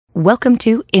Welcome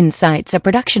to Insights, a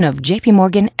production of JP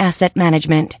Morgan Asset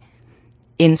Management.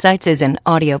 Insights is an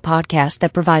audio podcast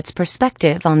that provides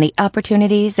perspective on the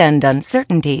opportunities and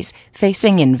uncertainties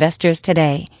facing investors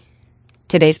today.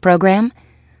 Today's program,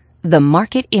 the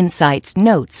Market Insights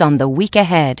Notes on the Week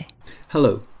Ahead.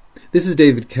 Hello, this is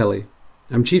David Kelly.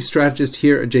 I'm Chief Strategist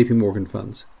here at JP Morgan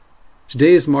Funds.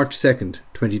 Today is March 2nd,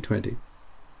 2020.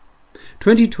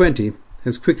 2020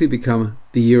 has quickly become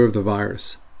the year of the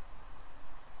virus.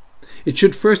 It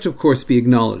should first, of course, be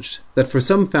acknowledged that for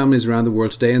some families around the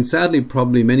world today, and sadly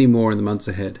probably many more in the months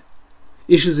ahead,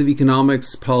 issues of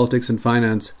economics, politics and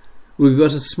finance will be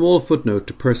but a small footnote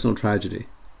to personal tragedy.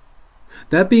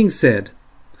 That being said,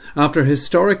 after a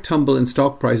historic tumble in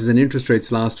stock prices and interest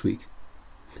rates last week,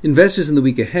 investors in the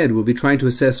week ahead will be trying to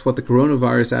assess what the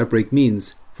coronavirus outbreak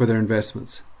means for their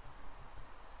investments.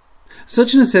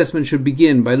 Such an assessment should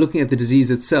begin by looking at the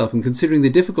disease itself and considering the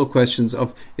difficult questions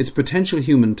of its potential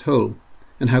human toll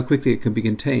and how quickly it can be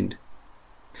contained.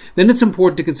 Then it's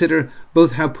important to consider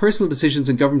both how personal decisions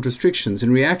and government restrictions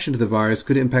in reaction to the virus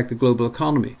could impact the global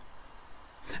economy.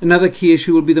 Another key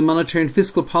issue will be the monetary and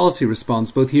fiscal policy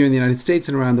response both here in the United States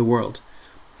and around the world.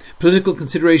 Political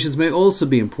considerations may also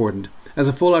be important, as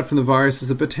a fallout from the virus has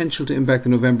the potential to impact the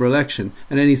November election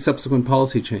and any subsequent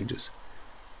policy changes.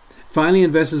 Finally,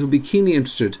 investors will be keenly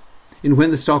interested in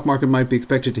when the stock market might be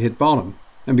expected to hit bottom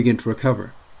and begin to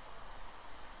recover.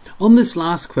 On this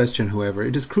last question, however,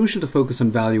 it is crucial to focus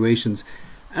on valuations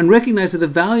and recognize that the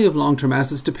value of long-term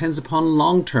assets depends upon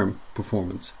long-term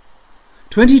performance.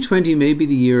 2020 may be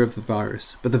the year of the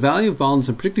virus, but the value of bonds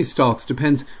and particularly stocks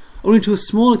depends only to a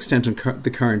small extent on the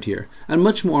current year and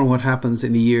much more on what happens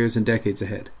in the years and decades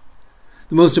ahead.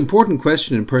 The most important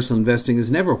question in personal investing is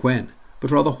never when,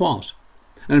 but rather what.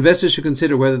 And investors should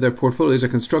consider whether their portfolios are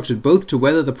constructed both to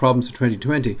weather the problems of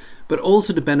 2020, but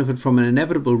also to benefit from an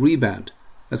inevitable rebound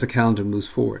as the calendar moves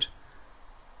forward.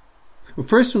 Well,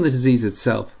 first on the disease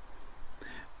itself.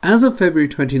 As of February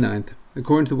 29th,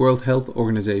 according to the World Health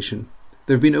Organization,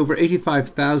 there have been over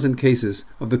 85,000 cases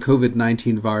of the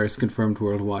COVID-19 virus confirmed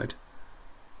worldwide.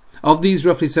 Of these,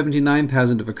 roughly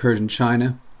 79,000 have occurred in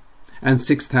China and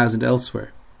 6,000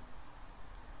 elsewhere.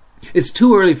 It's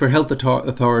too early for health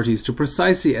authorities to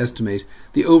precisely estimate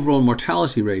the overall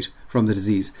mortality rate from the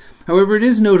disease. However, it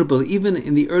is notable, even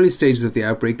in the early stages of the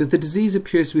outbreak, that the disease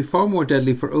appears to be far more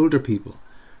deadly for older people,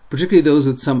 particularly those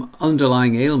with some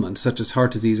underlying ailment, such as heart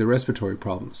disease or respiratory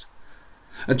problems.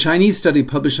 A Chinese study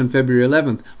published on February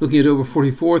 11th, looking at over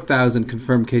 44,000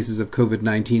 confirmed cases of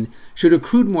COVID-19, showed a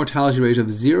crude mortality rate of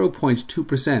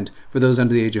 0.2% for those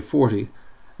under the age of 40,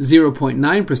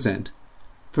 0.9%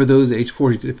 for those aged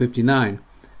 40 to 59,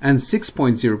 and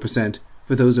 6.0%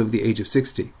 for those over the age of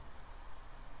 60.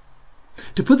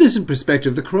 To put this in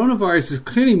perspective, the coronavirus is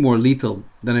clearly more lethal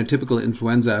than a typical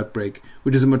influenza outbreak,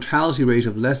 which is a mortality rate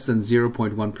of less than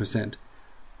 0.1%.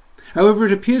 However,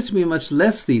 it appears to be much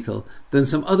less lethal than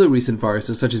some other recent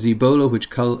viruses, such as Ebola, which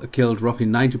killed roughly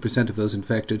 90% of those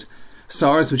infected,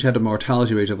 SARS, which had a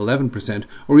mortality rate of 11%,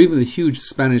 or even the huge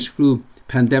Spanish flu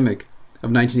pandemic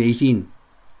of 1918.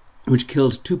 Which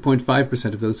killed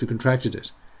 2.5% of those who contracted it.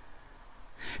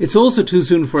 It's also too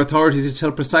soon for authorities to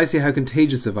tell precisely how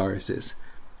contagious the virus is.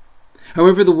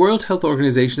 However, the World Health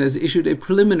Organization has issued a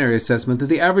preliminary assessment that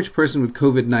the average person with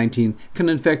COVID-19 can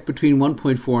infect between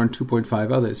 1.4 and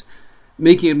 2.5 others,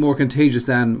 making it more contagious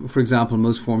than, for example,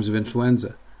 most forms of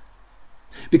influenza.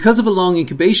 Because of a long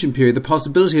incubation period, the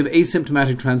possibility of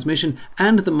asymptomatic transmission,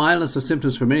 and the mildness of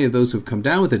symptoms for many of those who have come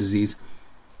down with the disease,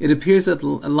 it appears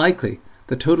likely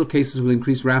that total cases will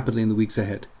increase rapidly in the weeks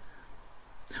ahead.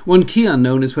 One key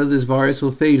unknown is whether this virus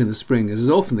will fade in the spring, as is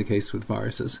often the case with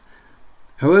viruses.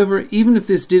 However, even if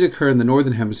this did occur in the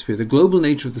Northern Hemisphere, the global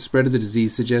nature of the spread of the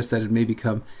disease suggests that it may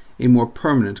become a more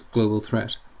permanent global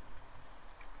threat.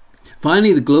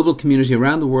 Finally, the global community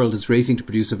around the world is racing to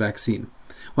produce a vaccine.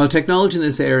 While technology in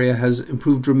this area has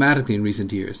improved dramatically in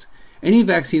recent years, any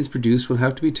vaccines produced will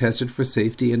have to be tested for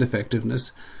safety and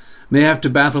effectiveness, may have to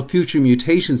battle future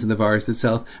mutations in the virus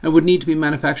itself, and would need to be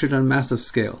manufactured on a massive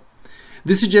scale.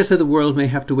 This suggests that the world may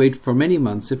have to wait for many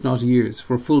months, if not years,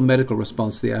 for a full medical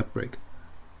response to the outbreak.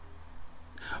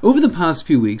 Over the past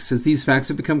few weeks, as these facts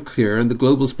have become clearer and the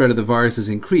global spread of the virus has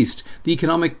increased, the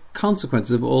economic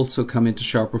consequences have also come into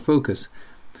sharper focus.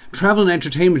 Travel and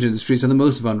entertainment industries are the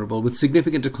most vulnerable, with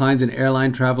significant declines in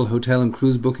airline travel, hotel and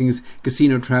cruise bookings,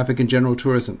 casino traffic and general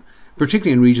tourism,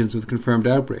 particularly in regions with confirmed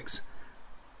outbreaks.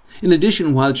 In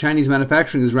addition, while Chinese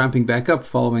manufacturing is ramping back up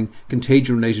following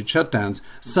contagion-related shutdowns,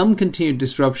 some continued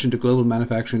disruption to global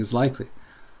manufacturing is likely.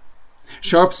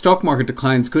 Sharp stock market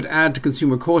declines could add to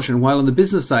consumer caution, while on the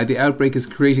business side the outbreak is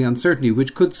creating uncertainty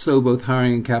which could slow both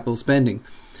hiring and capital spending.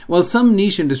 While some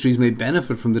niche industries may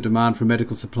benefit from the demand for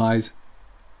medical supplies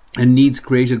and needs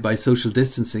created by social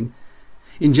distancing,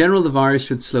 in general the virus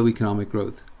should slow economic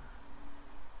growth.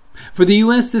 For the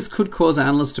US, this could cause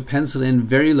analysts to pencil in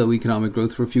very low economic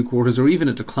growth for a few quarters or even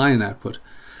a decline in output.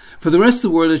 For the rest of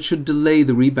the world, it should delay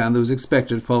the rebound that was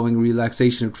expected following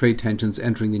relaxation of trade tensions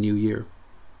entering the new year.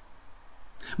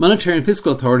 Monetary and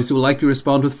fiscal authorities will likely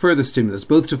respond with further stimulus,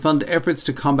 both to fund efforts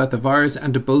to combat the virus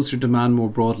and to bolster demand more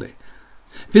broadly.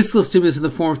 Fiscal stimulus in the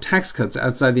form of tax cuts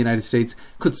outside the United States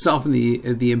could soften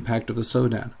the impact of the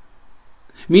slowdown.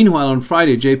 Meanwhile, on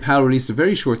Friday, Jay Powell released a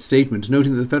very short statement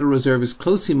noting that the Federal Reserve is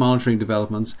closely monitoring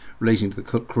developments relating to the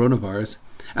coronavirus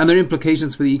and their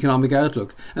implications for the economic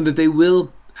outlook, and that they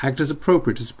will act as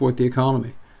appropriate to support the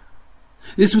economy.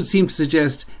 This would seem to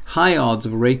suggest high odds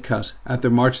of a rate cut at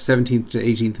their March 17th to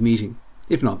 18th meeting,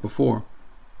 if not before.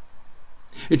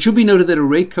 It should be noted that a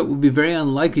rate cut would be very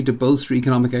unlikely to bolster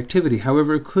economic activity.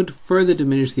 However, it could further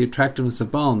diminish the attractiveness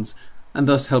of bonds and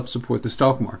thus help support the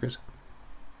stock market.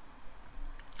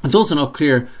 It's also not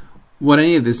clear what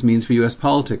any of this means for US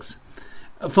politics.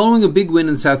 Following a big win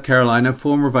in South Carolina,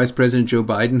 former Vice President Joe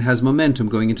Biden has momentum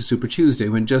going into Super Tuesday,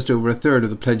 when just over a third of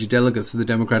the pledged delegates to the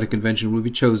Democratic Convention will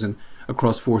be chosen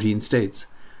across 14 states.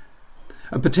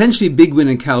 A potentially big win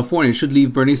in California should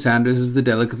leave Bernie Sanders as the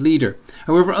delegate leader.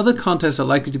 However, other contests are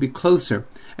likely to be closer,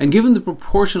 and given the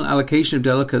proportional allocation of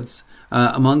delegates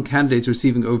among candidates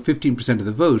receiving over 15% of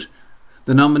the vote,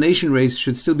 the nomination race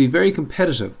should still be very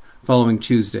competitive following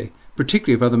Tuesday,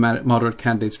 particularly if other moderate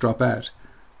candidates drop out.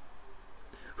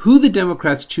 Who the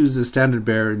Democrats choose as standard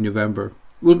bearer in November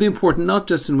will be important not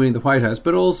just in winning the White House,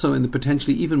 but also in the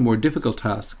potentially even more difficult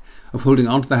task of holding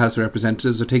on to the House of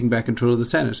Representatives or taking back control of the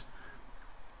Senate.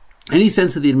 Any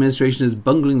sense that the administration is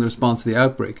bungling the response to the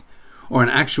outbreak, or an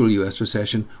actual US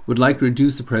recession, would likely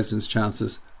reduce the president's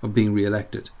chances of being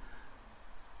re-elected.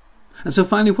 And so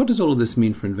finally, what does all of this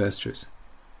mean for investors?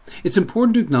 It's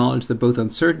important to acknowledge that both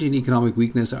uncertainty and economic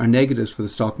weakness are negatives for the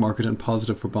stock market and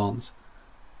positive for bonds.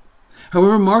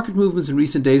 However, market movements in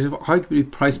recent days have arguably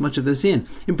priced much of this in.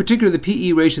 In particular, the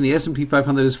PE ratio in the S&P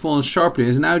 500 has fallen sharply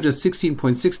and is now just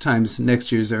 16.6 times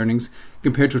next year's earnings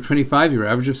compared to a 25-year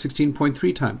average of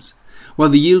 16.3 times, while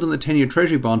the yield on the 10-year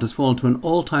Treasury bond has fallen to an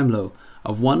all-time low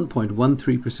of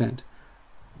 1.13%.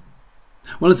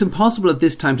 While it's impossible at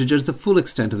this time to judge the full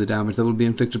extent of the damage that will be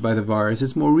inflicted by the virus,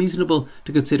 it's more reasonable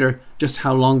to consider just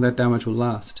how long that damage will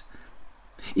last.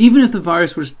 Even if the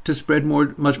virus were to spread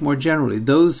much more generally,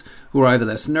 those who are either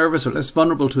less nervous or less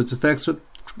vulnerable to its effects would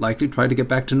likely try to get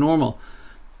back to normal.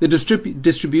 The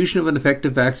distribution of an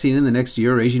effective vaccine in the next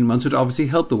year or 18 months would obviously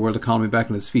help the world economy back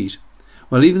on its feet,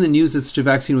 while even the news that such a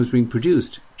vaccine was being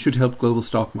produced should help global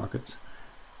stock markets.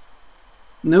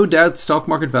 No doubt stock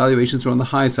market valuations were on the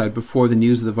high side before the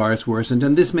news of the virus worsened,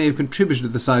 and this may have contributed to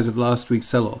the size of last week's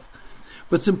sell-off.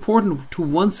 But it's important to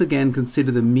once again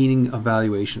consider the meaning of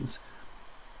valuations.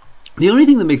 The only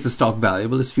thing that makes a stock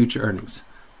valuable is future earnings.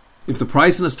 If the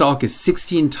price in a stock is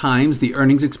 16 times the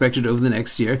earnings expected over the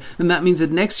next year, then that means that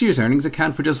next year's earnings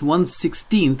account for just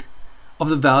 1/16th of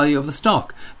the value of the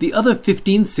stock. The other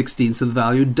 15/16ths of the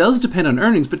value does depend on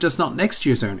earnings, but just not next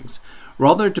year's earnings.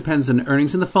 Rather, it depends on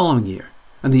earnings in the following year,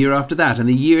 and the year after that, and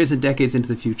the years and decades into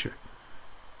the future.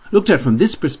 Looked at from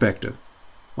this perspective,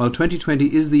 while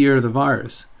 2020 is the year of the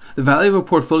virus, the value of a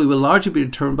portfolio will largely be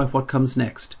determined by what comes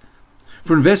next.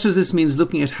 For investors, this means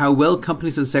looking at how well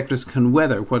companies and sectors can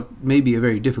weather what may be a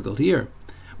very difficult year,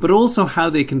 but also how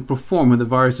they can perform when the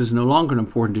virus is no longer an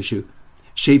important issue,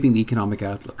 shaping the economic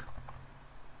outlook.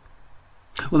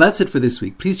 Well, that's it for this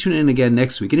week. Please tune in again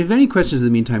next week. And if you have any questions in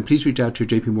the meantime, please reach out to your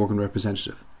JP Morgan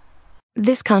representative.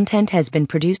 This content has been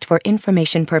produced for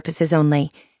information purposes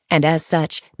only, and as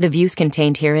such, the views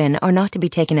contained herein are not to be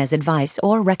taken as advice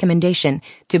or recommendation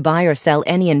to buy or sell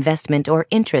any investment or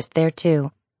interest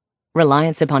thereto.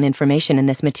 Reliance upon information in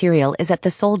this material is at the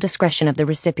sole discretion of the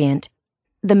recipient.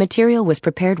 The material was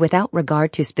prepared without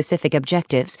regard to specific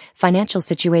objectives, financial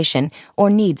situation, or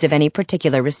needs of any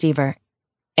particular receiver.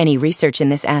 Any research in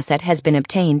this asset has been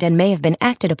obtained and may have been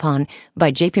acted upon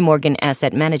by JP Morgan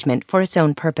Asset Management for its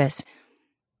own purpose.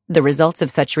 The results of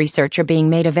such research are being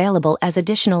made available as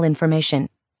additional information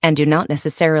and do not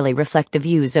necessarily reflect the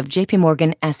views of JP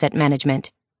Morgan Asset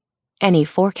Management. Any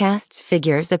forecasts,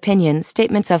 figures, opinions,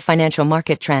 statements of financial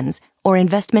market trends, or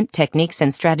investment techniques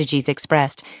and strategies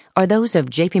expressed are those of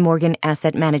JP Morgan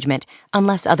Asset Management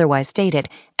unless otherwise stated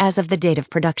as of the date of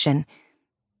production.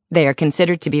 They are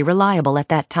considered to be reliable at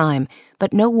that time,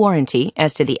 but no warranty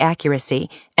as to the accuracy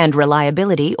and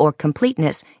reliability or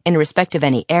completeness in respect of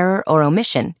any error or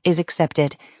omission is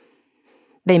accepted.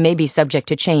 They may be subject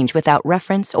to change without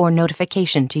reference or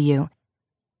notification to you.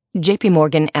 JP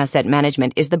Morgan Asset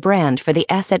Management is the brand for the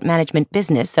asset management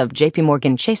business of JP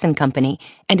Morgan Chase & Company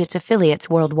and its affiliates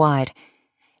worldwide.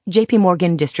 JP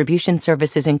Morgan Distribution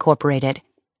Services Incorporated.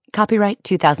 Copyright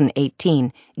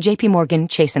 2018, JP Morgan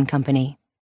Chase & Company.